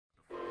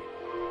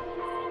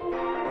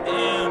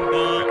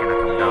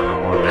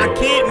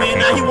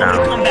now he want me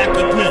to come back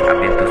and get. I've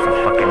been through some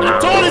fucking I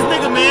told this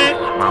nigga, man.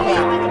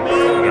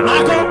 You know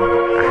what I mean?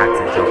 I had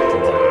to joke to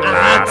it.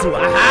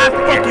 I had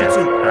fucking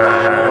to.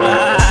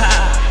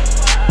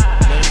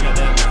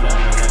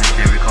 Is this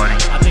shit recording?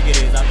 I think it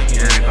is.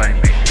 Is it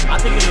recording, babe? I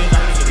think it is.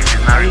 If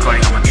it's not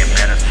recording, I'm gonna get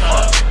mad as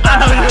fuck.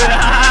 I'm gonna go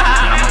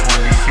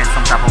in this shit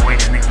some type of way.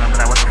 This nigga's gonna be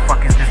like, what the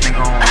fuck is this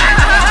nigga on, man?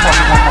 Smoke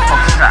me one more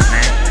fucking shot,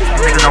 man.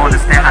 These niggas don't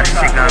understand how this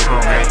shit gonna go,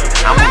 man.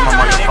 I'm with my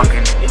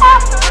motherfucking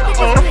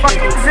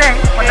motherfucking Zay.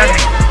 What that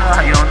mean?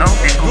 You don't know?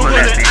 Then Google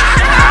that, bitch.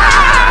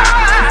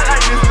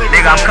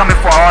 Nigga, I'm coming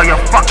for all your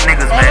fuck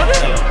niggas, man.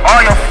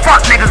 All your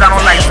fuck niggas I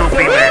don't like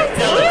Zoe-P, man.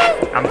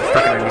 I'm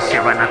stuck in this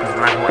shit right now because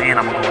when I go in,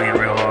 I'm gonna go in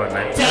real hard,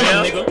 man. Tell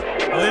him, nigga.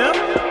 Oh yeah?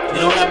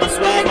 You don't have my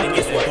swag, then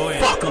guess what?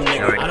 Fuck him,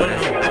 nigga. I don't know.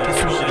 I can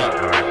switch it up.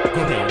 Alright. Go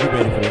ahead. You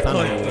ready for this? I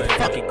know you ready.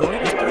 Fuck it. Go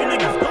ahead. There's 3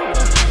 niggas. Go.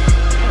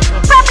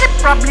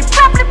 Probably,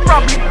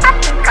 I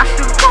think I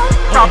should go.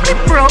 Probably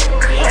broke.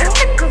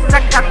 Because I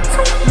got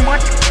too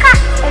much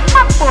cash on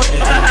my boat.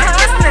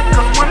 This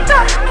niggas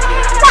wonder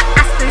why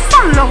I stay so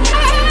low.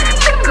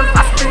 Because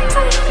I spend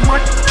too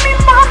much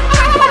money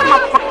on my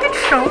fucking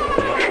show.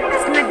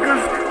 These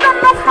niggas don't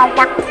know how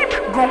I keep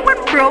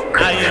going broke.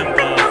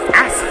 Because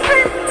I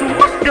spend too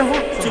much dough.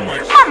 Too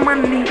much. My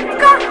money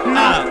got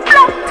no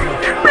bloat.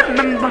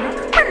 Remember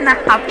when I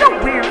have the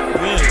will.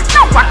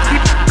 Now I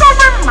keep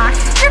going my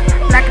shit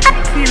like I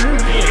kill.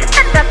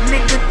 And that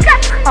nigga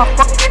got a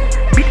fucking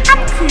beat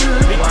and kill.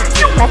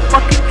 You a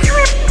fucking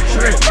trip.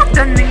 Put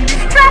the name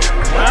this trap.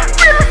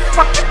 Really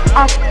fucking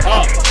up.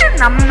 Then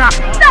I'm not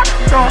that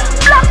dog.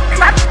 Black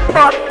clap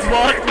butt.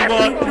 Let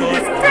me do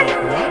this thing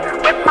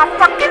with my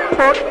fucking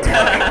boat.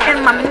 And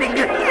my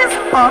nigga is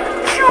a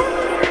true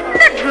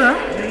nigga.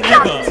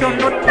 You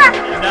know that.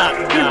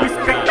 You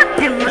respect the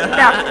killer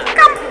that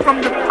come from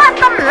the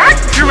bottom like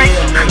Drake.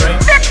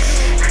 Bitch,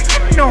 you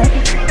know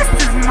this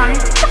is my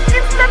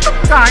fucking little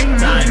time.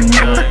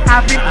 Got to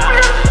have it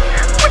real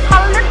with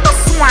my little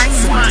swine.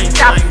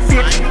 That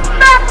bitch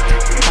bad,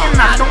 and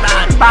I don't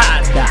come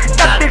back.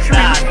 That bitch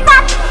really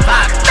fat.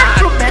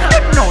 That you better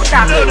know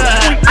that we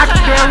are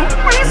there.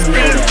 We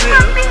stay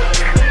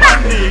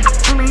money. I'm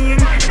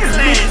playing this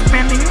bitch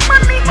spending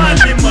money.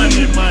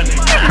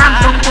 And I'm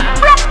don't go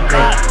broke.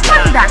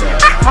 One that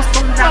I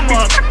hustle that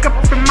bitch stuck up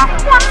in my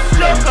one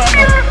bill.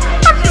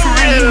 I'm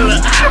trying.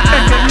 You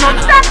better know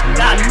that.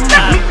 Let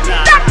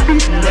me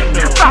do that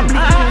bitch.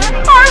 Probably all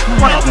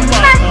fucking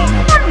night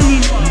money.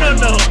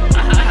 No.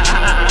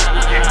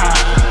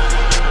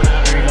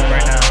 Here we go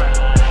right now.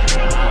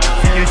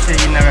 New shit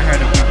you never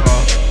heard of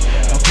before.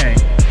 Okay.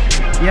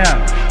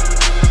 Yeah.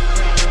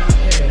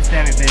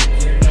 Understand me, bitch.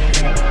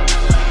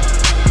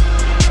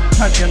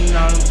 Tucking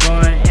on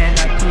going and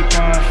I keep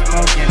on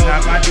smoking. I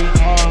might be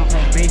on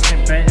probation,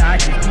 but I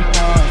just keep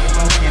on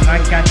smoking. I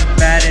got the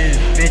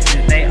baddest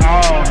bitches, they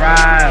all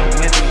ride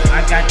with me.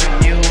 I got the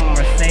new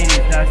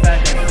Mercedes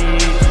outside the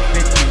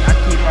C250. I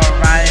keep on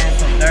riding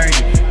so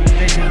dirty. These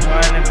bitches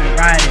wanna be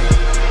riding.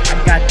 I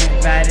got these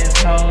baddest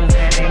hoes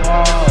and they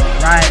all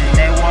riding.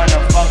 They wanna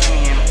fuck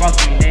me and fuck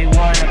me. They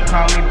wanna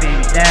call me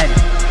baby daddy.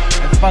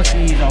 And fuck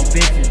these old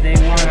bitches, they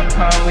wanna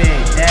call me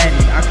daddy.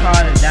 I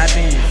call it that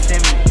bitch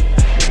Sydney.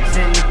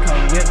 Sydney come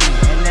with me,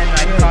 and then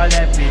I call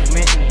that bitch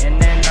Whitney, and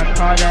then I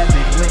call that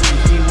bitch Whitney.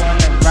 She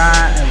wanna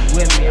ride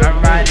with me. I'm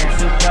riding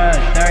super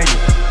dirty.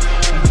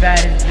 These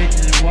baddest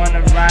bitches wanna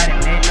ride and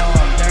they know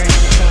I'm dirty.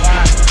 So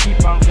I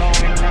keep on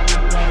going, let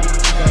me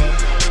go.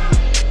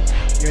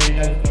 You ready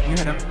to go? You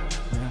heard him?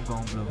 I'm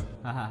going blue.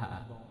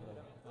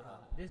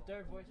 This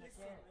third voice I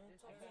can't.